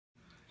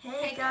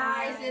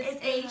guys,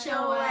 it's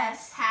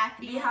HOS.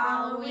 Happy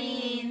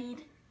Halloween.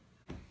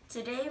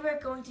 Today we're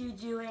going to be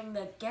doing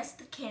the Guess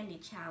the Candy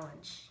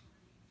Challenge.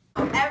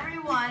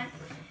 Everyone,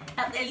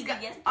 us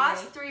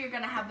us three are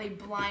going to have a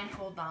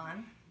blindfold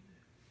on.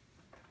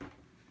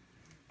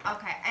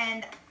 Okay,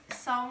 and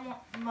so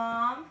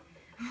Mommy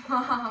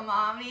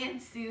and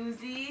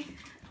Susie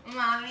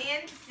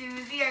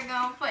are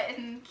going to put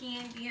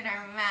candy in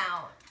our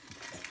mouth.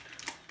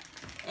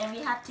 And we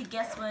have to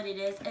guess what it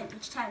is, and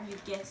each time you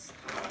guess,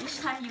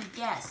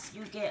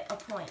 you get a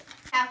point.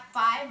 We have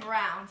 5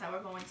 rounds that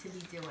we're going to be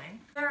doing.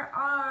 There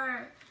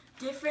are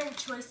different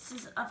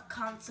choices of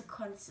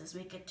consequences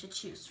we get to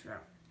choose from.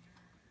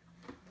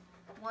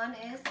 One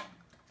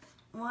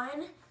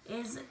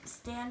is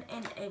stand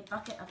in a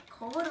bucket of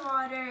cold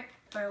water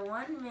for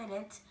 1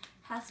 minute.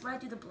 That's why I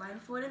do the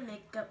blindfold and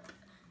makeup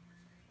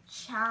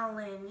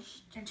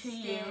challenge to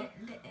you.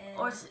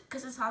 Or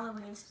because it's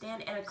Halloween,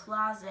 stand in a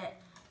closet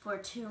for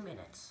 2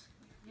 minutes.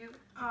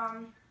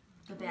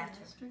 The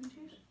bathroom.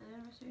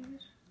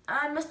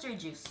 Mystery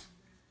juice.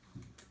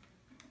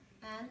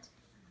 And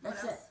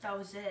That's it. That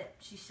was it.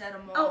 She said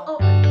them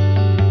all.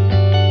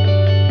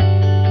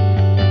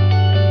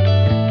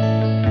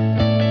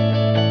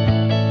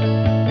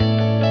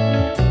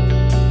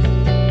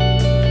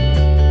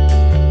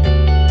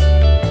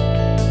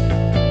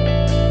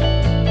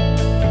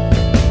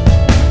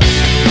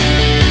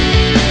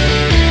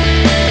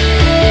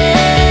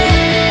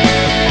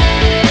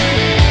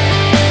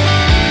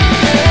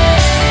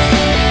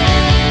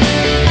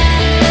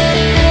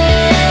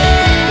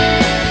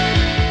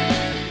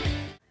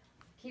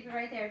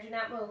 Right there, do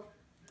not move.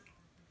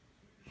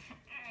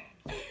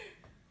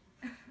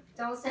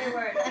 Don't say a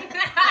word.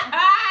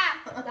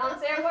 Don't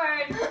say a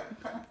word.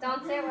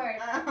 Don't say a word.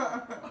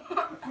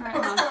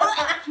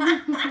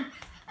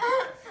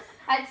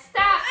 I'd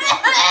stop.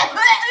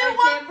 I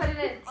can't put it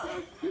in. I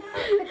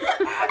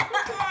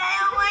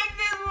don't like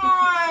this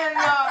one.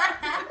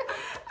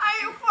 I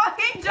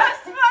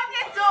just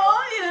fucking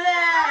told you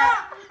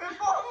that.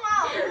 Pull him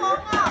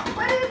out.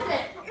 What is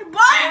it?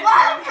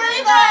 One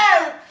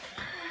finger.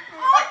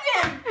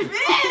 Fucking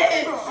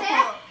bitch!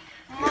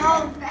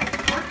 Mom.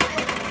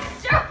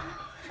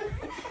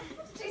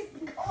 She's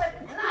going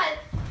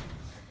nuts.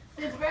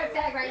 There's a red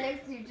bag right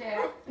next to you, Jay.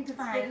 You can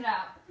spit it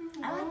out.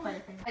 I like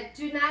Butterfinger.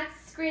 Do not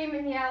scream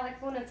and yell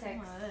like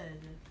lunatics.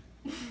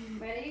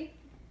 Ready?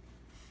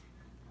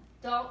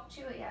 Don't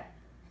chew it yet.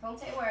 Don't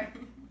say a word.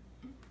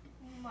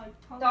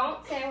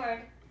 Don't say a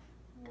word.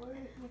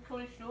 Can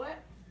we chew it?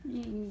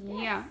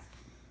 Yeah.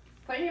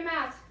 Put it in your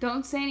mouth.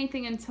 Don't say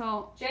anything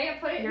until Jaya,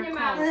 put it in You're your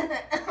close.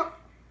 mouth.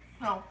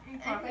 No.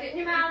 Put it in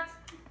your mouth.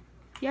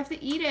 you have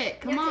to eat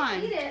it. Come You have on.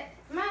 to eat it.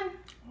 Come on.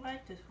 I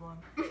like this one.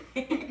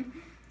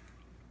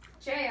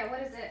 Jaya, what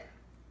is it?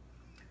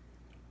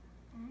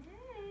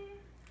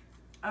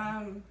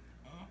 I don't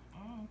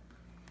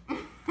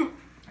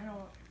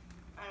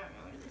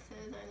know what this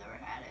is. I never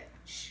had it.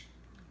 Shh.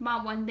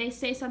 Mom, when they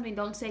say something,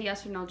 don't say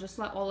yes or no. Just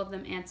let all of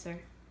them answer.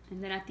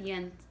 And then at the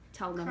end,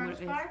 tell them what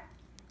it is. Bar?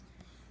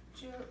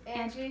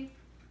 Angie?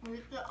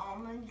 With the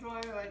almond joy,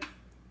 like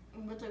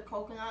with the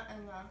coconut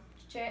and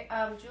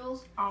the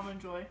Jules? almond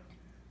joy.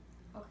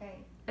 Okay.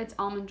 It's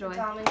Almond Joy. It's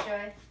Almond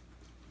Joy.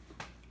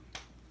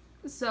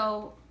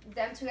 So,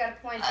 Them two got a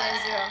point,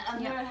 0-0.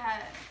 I've never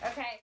had it.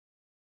 Okay.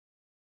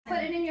 Put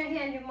it in your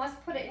hand. You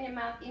must put it in your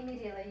mouth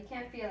immediately. You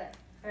can't feel it.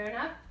 Fair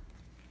enough?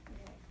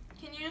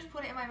 Can you just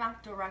put it in my mouth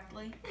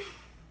directly?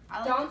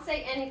 Don't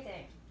say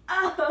anything.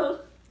 Oh!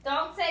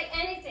 Don't say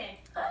anything.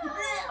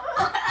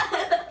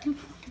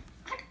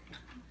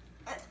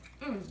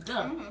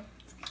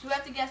 Do we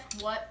have to guess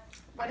what?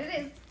 What it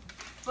is?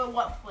 But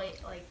what plate?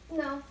 Like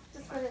No.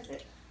 Just what is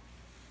it?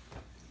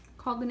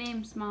 call the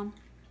names, Mom.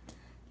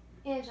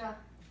 Angela.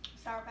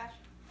 Sour Patch.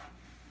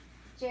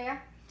 Jaya.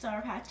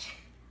 Sour Patch.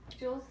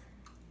 Jules.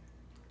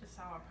 The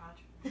Sour Patch.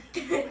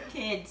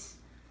 Kids.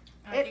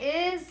 It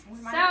is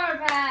was mine? Sour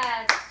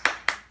Patch.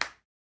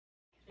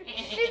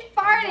 She's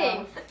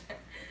farting.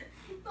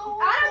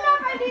 I don't know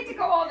if I need to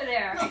go over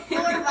there.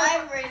 Floor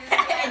vibrated.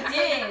 I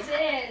did. It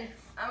did.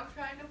 I'm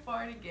trying to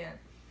fart again.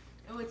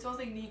 Oh, it smells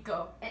like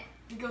Nico.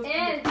 Nico's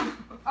And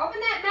open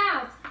that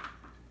mouth.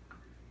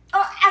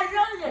 Oh, I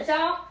know this.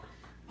 Don't.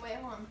 Wait,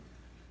 hold on.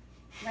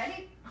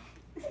 Ready?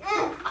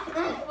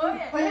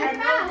 What? Put it in I your know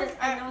mouth. this.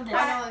 I know this. I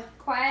know it.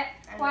 Quiet.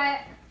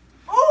 Quiet.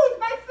 Oh, it's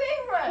my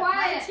favorite.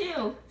 Quiet. Mine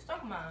too.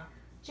 Stuck my.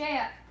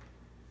 Jaya.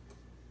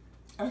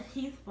 A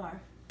Heath bar.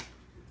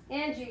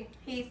 Angie.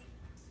 Heath.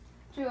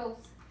 Jules.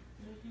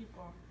 Heath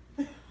bar.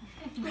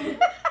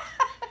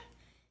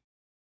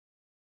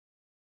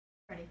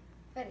 Ready.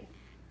 Ready.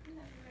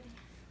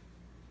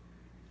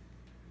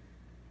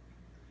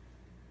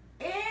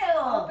 Ew.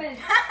 Open.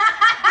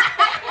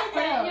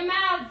 Put it in your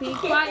mouth. Be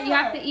quiet. You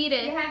have to eat You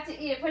it. have to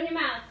eat it. Put it in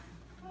your mouth.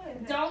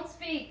 Don't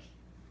speak.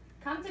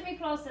 Come to me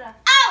closer.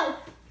 Ow!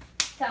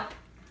 Don't.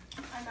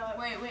 I know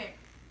it. Wait.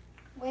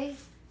 Wait.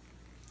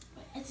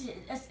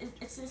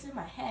 It's just in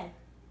my head.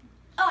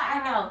 Oh,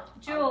 I know.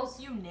 Jules.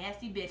 You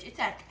nasty bitch. It's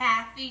a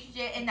taffy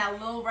shit in that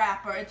little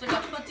wrapper. It's like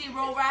a Tootsie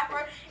Roll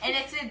wrapper, and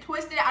it's in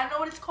twisted. I don't know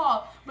what it's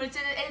called, but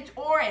it's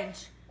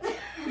orange.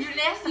 You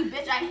nasty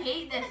bitch. I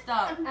hate this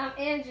stuff.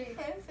 Angie.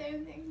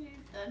 Same thing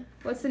she's done.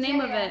 What's the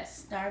name of Yeah. it?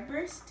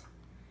 Starburst.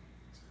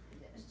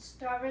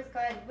 Strawberries, go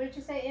ahead. What did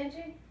you say,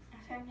 Angie?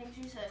 Same thing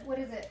she said. What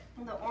is it?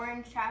 The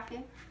orange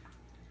taffy.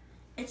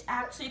 It's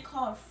actually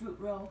called Fruit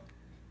Roll.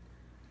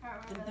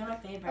 They're my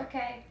favorite.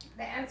 Okay,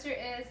 the answer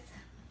is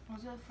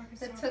What's the fucking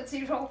the stuff?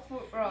 Tootsie Roll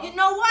fruit roll. You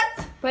know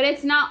what? But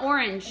it's not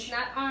orange. It's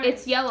not orange.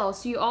 It's yellow,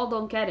 so you all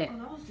don't get it. Oh,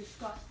 that was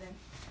disgusting.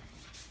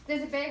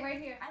 There's a bag right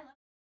here. I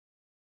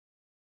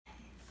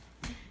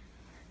love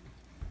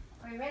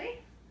Are you ready?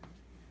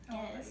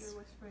 Yes.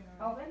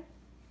 Open.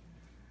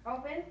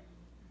 Open.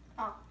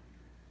 Oh.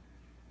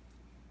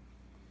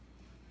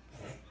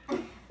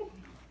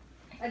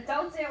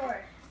 Don't say a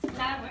word.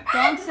 Not a word.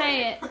 Don't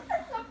say it.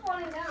 Stop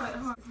falling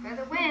down. It's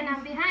gonna win.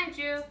 I'm behind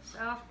you.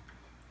 So.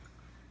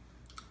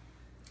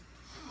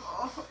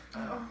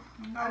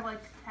 I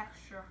like the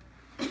texture.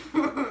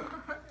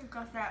 It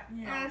got that,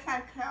 yeah. It's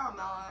had caramel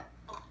on it.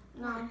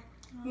 No.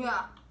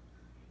 Yeah.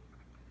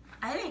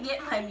 I didn't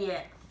get mine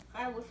yet.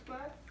 I whisper.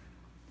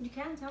 You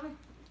can tell me.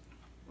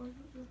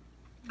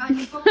 Oh,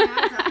 you put my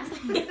eyes up.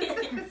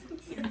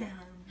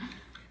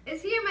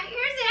 It's here. My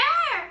ear's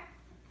here.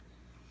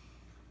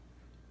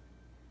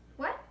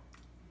 What?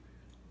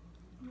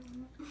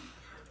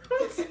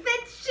 Who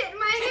spit shit in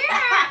my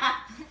hair?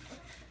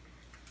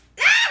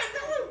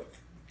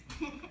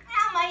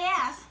 Ow, my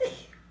ass.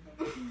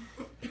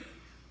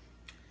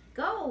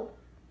 Go.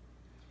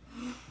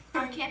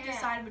 I can't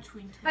decide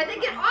between two. I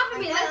think get off of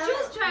me. Let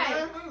Jules try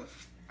it.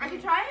 I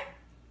can try it?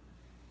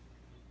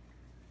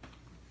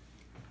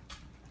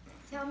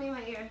 Tell me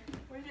my ear.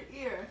 Where's your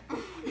ear?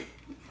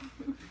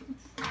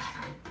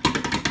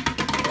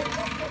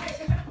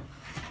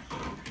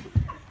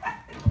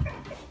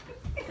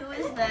 Who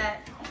is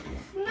that?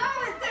 No,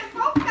 they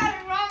both got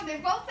it wrong. They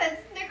both said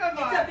Snicker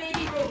bar. It's a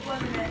baby rope,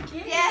 wasn't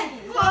it? Yeah.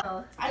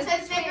 Oh. I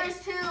said Snickers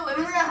too. It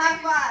was a high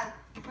five.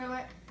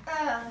 Wait.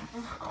 I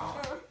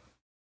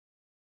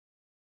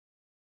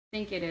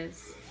think it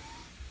is.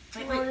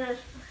 Wait.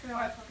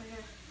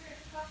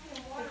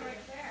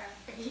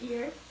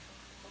 Here.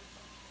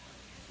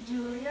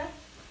 Julia.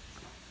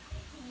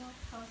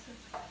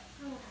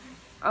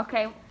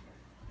 Okay, Can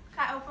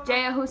I open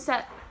Jaya,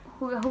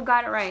 who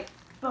got it right?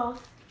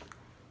 Both.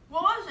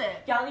 What was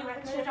it? Jolly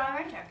Rancher. Jolly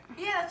Rancher.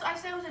 Yeah, I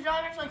said it was a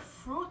Jolly Rancher like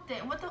fruit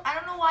thing. What the? I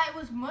don't know why it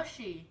was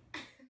mushy.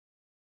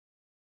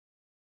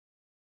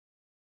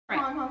 Right.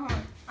 Hold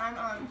on.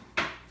 I'm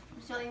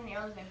still eating the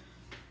other thing.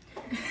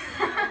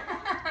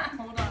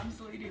 Hold on, I'm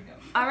still eating them.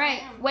 All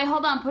right, wait,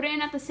 hold on. Put it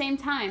in at the same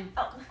time.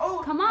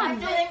 Oh, Come Can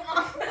on.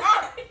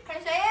 I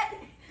say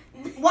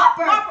it?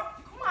 Whopper.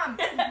 Come on.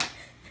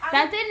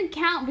 That didn't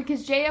count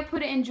because Jaya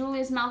put it in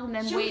Julia's mouth and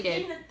then She was waited.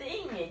 eating the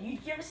thing, and you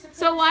give us the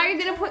So why are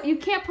you gonna put? You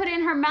can't put it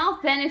in her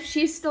mouth then if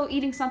she's still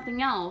eating something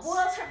else. Well,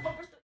 else her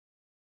bumper's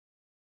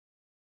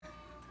still.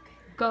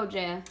 Go,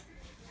 Jaya.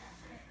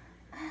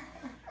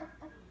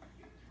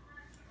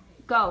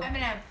 Go.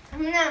 M&M.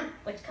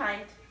 Which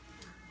kind?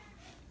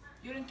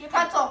 You didn't give me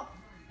Pretzel.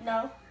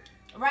 No.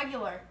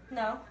 regular.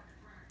 No.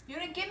 You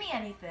didn't give me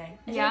anything.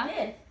 Yes, Yeah? I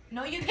did.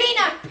 No, you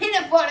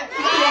peanut butter.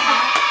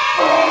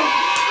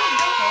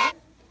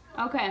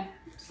 Okay,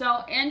 so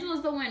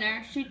Angela's the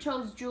winner. She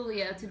chose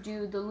Julia to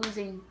do the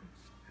losing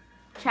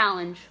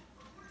challenge.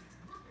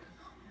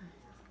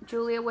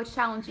 Julia, which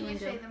challenge Can you you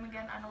gonna say do? them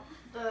again? I don't.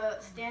 The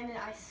stand in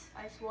ice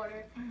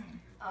water.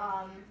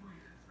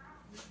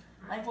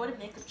 I voted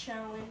makeup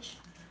challenge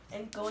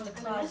and go in the And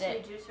the mystery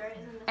closet. juice, right?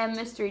 And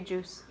mystery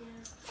juice.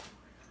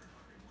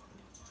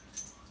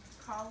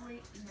 Probably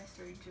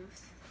mystery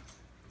juice.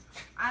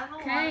 I don't know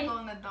why Okay. I go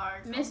in the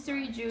dark.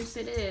 Mystery juice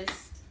it is.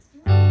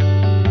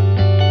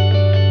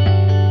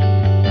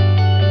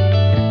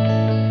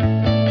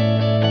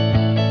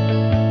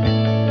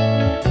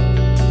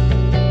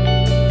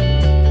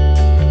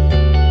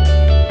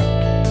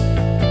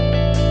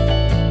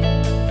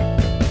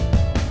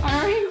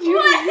 Alright, What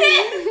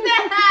Julia. is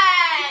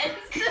that?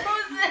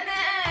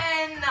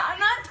 Susan! I'm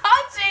not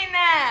touching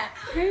that!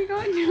 Are you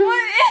going to?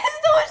 What is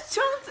those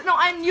chunks? No,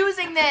 I'm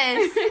using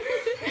this!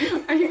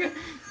 Are you going?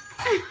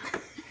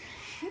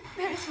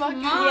 There's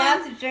fucking Mom. You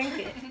have to drink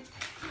it.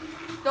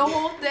 the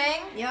whole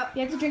thing? Yep.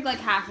 You have to drink like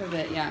half of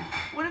it, yeah.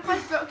 What if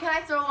can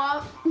I throw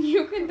up?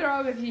 You can throw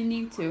up if you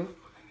need to.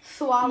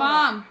 Swallow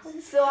Mom.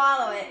 it.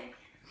 Swallow it.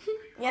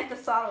 You have to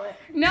swallow it.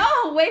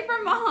 No, wait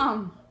for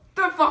Mom.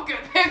 The fucking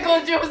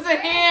pickle juice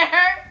in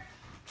here!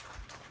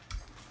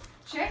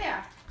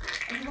 Jaya,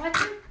 are you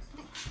watching?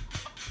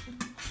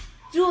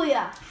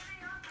 Julia,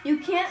 you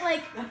can't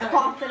like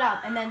cough it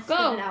up and then spit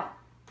Go. it out.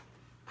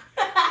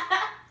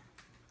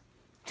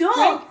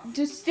 Don't. Drink,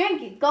 just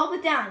Drink it. Gulp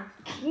it down.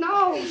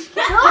 No.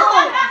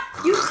 No,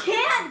 you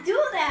can't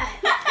do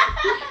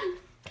that.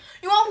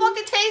 You won't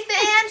fucking taste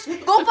it,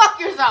 Ange? Go fuck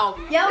yourself!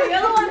 Yo,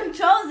 you're the one who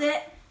chose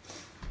it.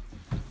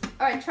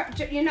 All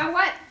right, you know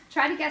what?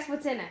 Try to guess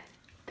what's in it.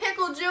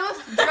 pickle juice,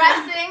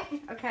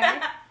 dressing. Okay.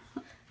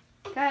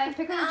 Go ahead,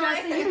 pickle the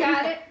dressing. You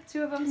got it.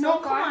 2 of them so No,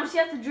 come far. on. She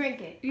has to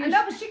drink it. I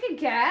know, but she can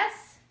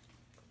guess.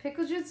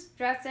 Pickle juice,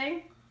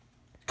 dressing.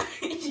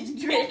 She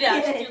spit it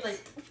out. She was like,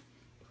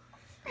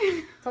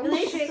 Don't And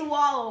then shake. she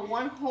swallow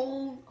one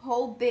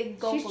whole big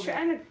gulp She's of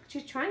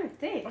it. trying to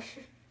think.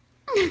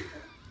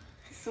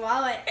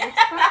 Swallow it. It's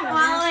fucking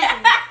Swallow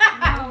it.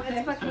 No,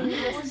 it's fucking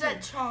What was nasty. that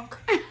chunk?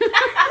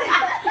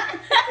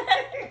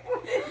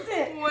 What is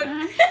it? What?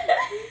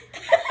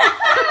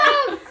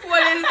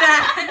 What is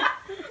that?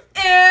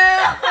 Ew!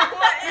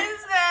 What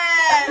is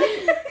that?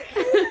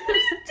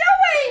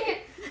 Doing?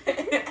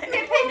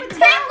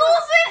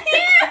 Pickles in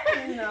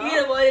here? No. you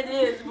know what it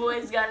is,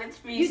 boys got its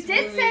feet You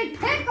did smoothie. say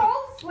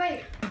pickles.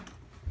 Wait.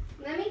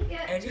 Let me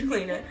get.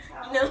 Angelina,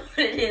 you know what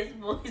it is,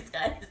 boys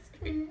got its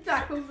feet.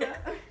 Tacos.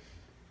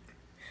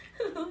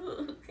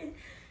 Okay.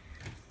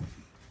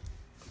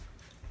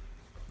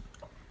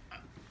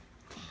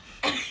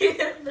 You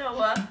gonna throw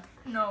up?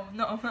 No.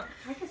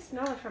 I can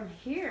smell it from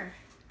here.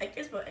 I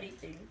guess for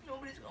anything.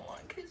 Nobody's gonna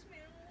want to kiss me.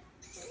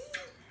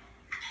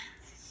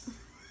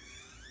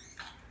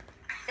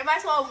 If I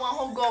swallow one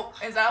whole gulp,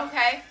 is that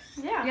okay?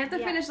 Yeah. You have to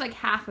finish like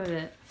half of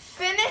it.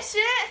 Finish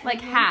it?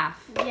 Like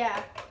half.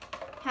 Yeah.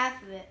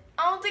 Half of it.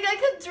 I don't think I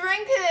could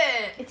drink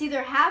it. It's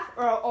either half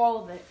or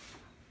all of it.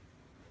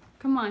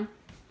 Come on.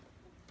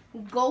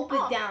 Gulp it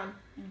Oh. down.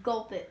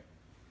 Gulp it.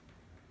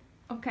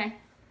 Okay.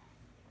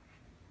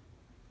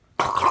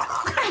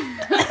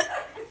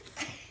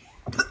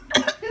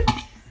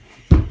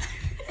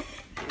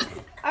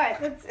 Alright,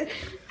 that's it.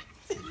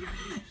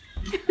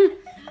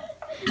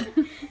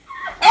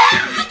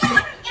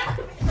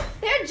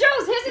 Here,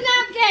 Jules, here's a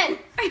napkin.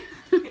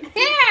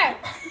 Here.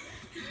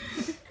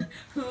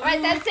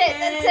 Alright, that's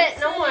it.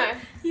 No more.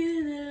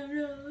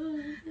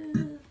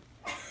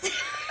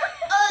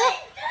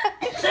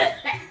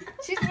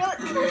 She's really.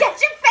 Get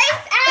your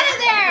face out of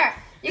there.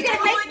 You're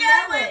gonna make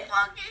my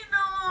fucking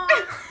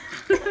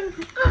nose.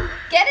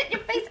 Get it,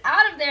 your face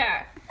out of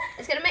there.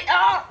 It's gonna make.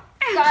 Oh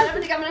God, I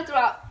think I'm gonna throw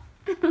up.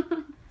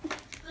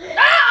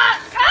 Ah!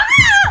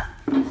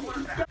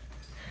 Ah!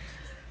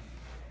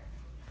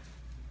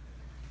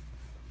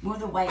 Move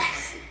the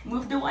wipes.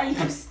 Move the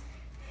wipes.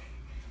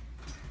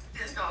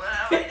 Just go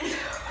that way.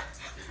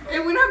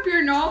 It went up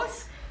your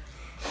nose?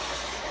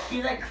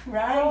 You're like Oh, I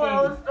crying.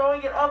 was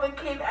throwing it up and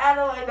came out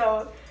of my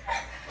nose.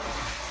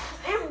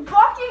 It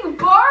fucking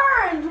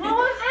burned. What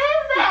was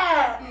in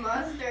that?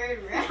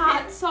 Mustard, ranch,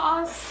 Hot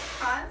sauce.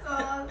 hot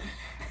sauce.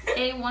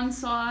 A1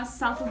 sauce.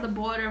 South of the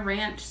border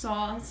ranch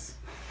sauce.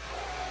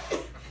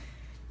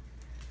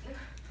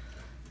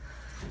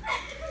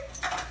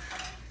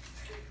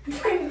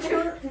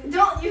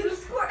 Don't use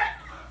squirt.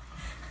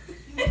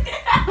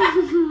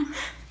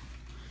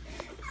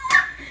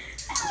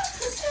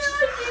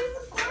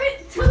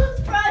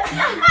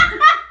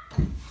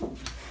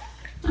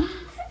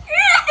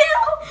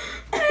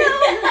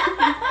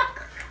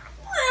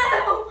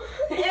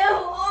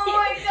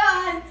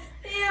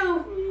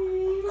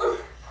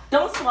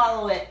 Don't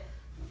swallow it.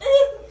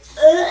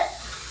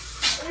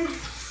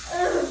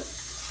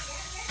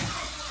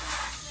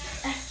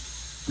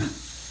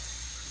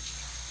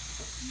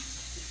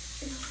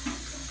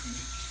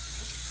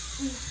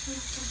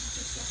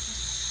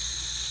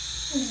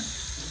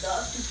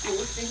 That's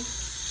disgusting.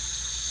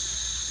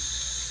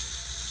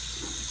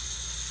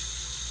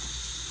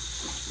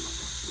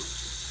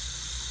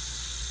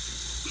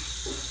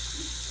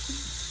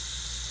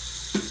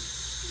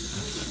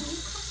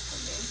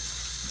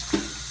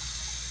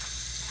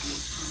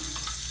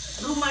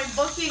 Oh, my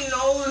fucking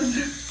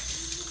nose.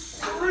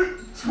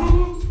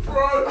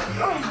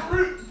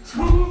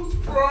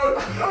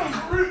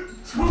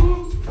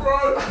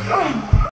 Toothbrush,